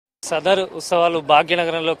సదర్ ఉత్సవాలు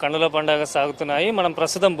భాగ్యనగరంలో కన్నుల పండుగ సాగుతున్నాయి. మనం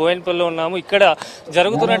ప్రస్తుతం బోవెన్పల్లిలో ఉన్నాము. ఇక్కడ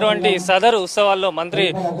జరుగుతున్నటువంటి సదర్ ఉత్సవాల్లో మంత్రి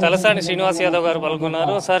తలసాని శ్రీనివాస్ యాదవ్ గారు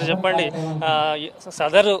పాల్గొన్నారు. సార్ చెప్పండి,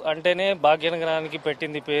 సదర్ అంటేనే భాగ్యనగరానికి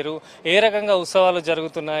పెట్టింది పేరు. ఏ రకంగా ఉత్సవాలు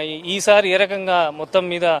జరుగుతున్నాయి ఈసారి? ఏ రకంగా మొత్తం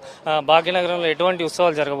మీద భాగ్యనగరంలో ఎటువంటి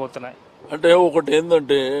ఉత్సవాలు జరగబోతున్నాయి? అంటే ఒకటి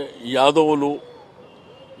ఏంటంటే, యాదవులు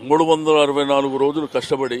 364 రోజులు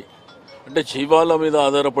కష్టపడి, అంటే జీవాల మీద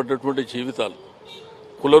ఆధారపడేటువంటి జీవితాలు,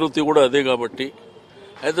 కులవృత్తి కూడా అదే కాబట్టి,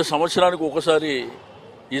 అయితే సంవత్సరానికి ఒకసారి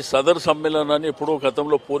ఈ సదర్ సమ్మేళనాన్ని ఎప్పుడో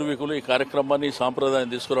గతంలో పూర్వీకులు ఈ కార్యక్రమాన్ని సాంప్రదాయం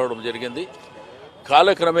తీసుకురావడం జరిగింది.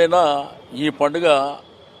 కాలక్రమేణా ఈ పండుగ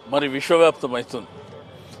మరి విశ్వవ్యాప్తం అవుతుంది.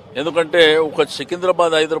 ఎందుకంటే ఒక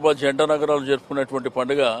సికింద్రాబాద్, హైదరాబాద్ జంట నగరాలు జరుపుకునేటువంటి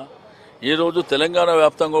పండుగ ఈరోజు తెలంగాణ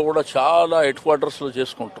వ్యాప్తంగా కూడా చాలా హెడ్ క్వార్టర్స్లో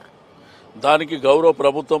చేసుకుంటారు. దానికి గౌరవ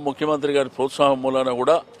ప్రభుత్వం, ముఖ్యమంత్రి గారి ప్రోత్సాహం మూలన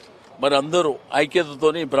కూడా మరి అందరూ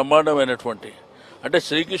ఐక్యతతోని బ్రహ్మాండమైనటువంటి, అంటే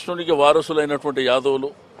శ్రీకృష్ణునికి వారసులైనటువంటి యాదవులు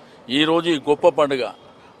ఈరోజు ఈ గొప్ప పండుగ,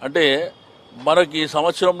 అంటే మనకి ఈ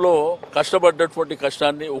సంవత్సరంలో కష్టపడ్డటువంటి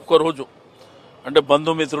కష్టాన్ని ఒక్కరోజు, అంటే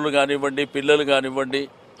బంధుమిత్రులు కానివ్వండి, పిల్లలు కానివ్వండి,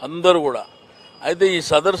 అందరూ కూడా. అయితే ఈ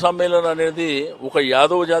సదర్ సమ్మేళనం అనేది ఒక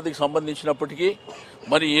యాదవ జాతికి సంబంధించినప్పటికీ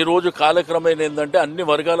మరి ఈరోజు కాలక్రమేణా ఏంటంటే అన్ని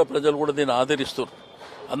వర్గాల ప్రజలు కూడా దీన్ని ఆదరిస్తారు.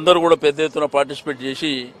 అందరూ కూడా పెద్ద ఎత్తున పార్టిసిపేట్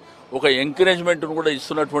చేసి ఒక ఎంకరేజ్మెంట్ను కూడా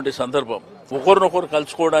ఇస్తున్నటువంటి సందర్భం. ఒకరినొకరు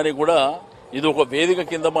కలుసుకోవడానికి కూడా ఇది ఒక వేదిక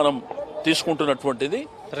కింద మనం తీసుకుంటున్నటువంటిది.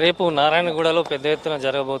 రేపు నారాయణగూడలో పెద్ద ఎత్తున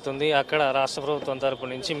జరగబోతుంది. అక్కడ రాష్ట్ర ప్రభుత్వం తరపు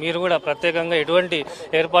నుంచి మీరు కూడా ప్రత్యేకంగా ఎటువంటి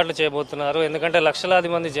ఏర్పాట్లు చేయబోతున్నారు? ఎందుకంటే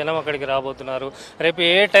లక్షలాది మంది జనం అక్కడికి రాబోతున్నారు. రేపు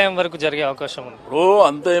ఏ టైం వరకు జరిగే అవకాశం ఉంది?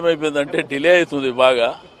 అంతా ఏమైపోయిందంటే డిలే అవుతుంది బాగా.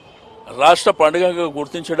 రాష్ట్ర పండుగగా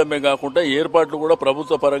గుర్తించడమే కాకుండా ఏర్పాట్లు కూడా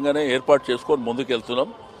ప్రభుత్వ పరంగానే ఏర్పాటు చేసుకొని ముందుకెళ్తున్నాం.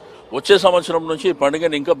 వచ్చే సంవత్సరం నుంచి ఈ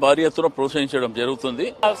పండుగను ఇంకా భారీ ఎత్తున ప్రోత్సహించడం జరుగుతుంది.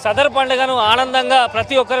 సదర్ పండుగను ఆనందంగా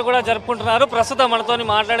ప్రతి ఒక్కరు కూడా జరుపుకుంటున్నారు. ప్రస్తుతం మనతోని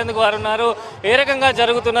మాట్లాడేందుకు వారు ఉన్నారు. ఏ రకంగా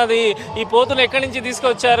జరుగుతున్నది? ఈ పోతులు ఎక్కడి నుంచి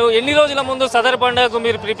తీసుకొచ్చారు? ఎన్ని రోజుల ముందు సదర్ పండుగకు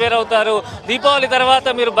మీరు ప్రిపేర్ అవుతారు? దీపావళి తర్వాత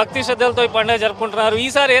మీరు భక్తి శ్రద్ధలతో ఈ పండుగ జరుపుకుంటున్నారు.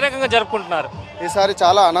 ఈసారి ఏ రకంగా జరుపుకుంటున్నారు? ఈసారి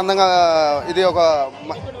చాలా ఆనందంగా, ఇది ఒక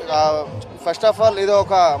ఫస్ట్ ఆఫ్ ఆల్ ఇది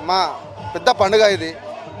ఒక మా పెద్ద పండుగ. ఇది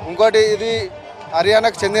ఇంకోటి, ఇది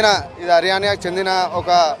హర్యానాకు చెందిన ఒక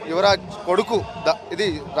యువరాజ్ కొడుకు, ఇది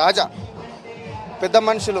రాజా. పెద్ద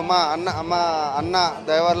మనుషులు మా అన్న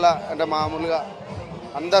దయవల్ల, అంటే మామూలుగా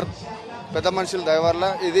అందరు పెద్ద మనుషులు దయవల్ల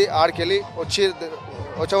ఇది ఆడికెళ్ళి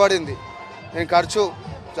వచ్చబడింది. దీని ఖర్చు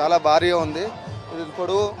చాలా భారీగా ఉంది. ఇది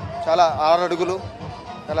పొడవు చాలా 6 అడుగులు.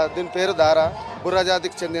 అలా దీని పేరు దారా. బుర్రా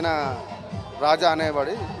జాతికి చెందిన రాజా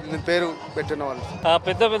అనేవాడి దీని పేరు పెట్టిన వాళ్ళు.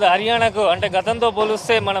 పెద్ద హర్యానాకు, అంటే గతంతో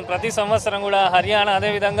పోలిస్తే మనం ప్రతి సంవత్సరం కూడా హర్యానా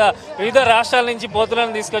అదేవిధంగా వివిధ రాష్ట్రాల నుంచి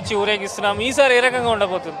పోతులను తీసుకొచ్చి ఊరేగిస్తున్నాం. ఈసారి ఏ రకంగా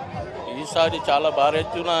ఉండబోతుంది? ఈసారి చాలా భారీ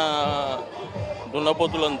ఎత్తున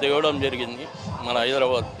దున్నపోతులను తేవడం జరిగింది. మన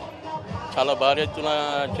హైదరాబాద్ చాలా భారీ ఎత్తున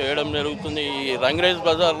చేయడం జరుగుతుంది. ఈ రంగరేజ్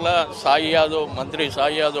బజార్లో మంత్రి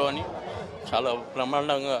సాయి యాదవ్ అని చాలా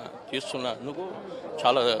బ్రహ్మాండంగా తీస్తున్నందుకు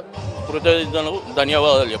చాలా కృతజ్ఞతలు,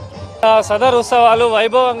 ధన్యవాదాలు చెప్తున్నాను. సదర్ ఉత్సవాలు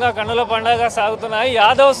వైభవంగా కన్నుల పండుగ సాగుతున్నాయి.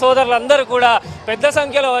 యాదవ్ సోదరులందరూ కూడా పెద్ద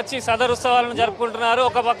సంఖ్యలో వచ్చి సదర్ ఉత్సవాలను జరుపుకుంటున్నారు.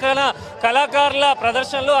 ఒక పక్కన కళాకారుల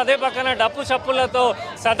ప్రదర్శనలు, అదే పక్కన డప్పు చప్పులతో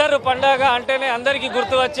సదర్ పండుగ అంటేనే అందరికీ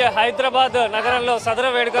గుర్తు వచ్చే హైదరాబాద్ నగరంలో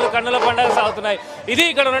సదర్ వేడుకలు కన్నుల పండుగ సాగుతున్నాయి. ఇది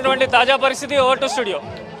ఇక్కడ ఉన్నటువంటి తాజా పరిస్థితి. Vote studio.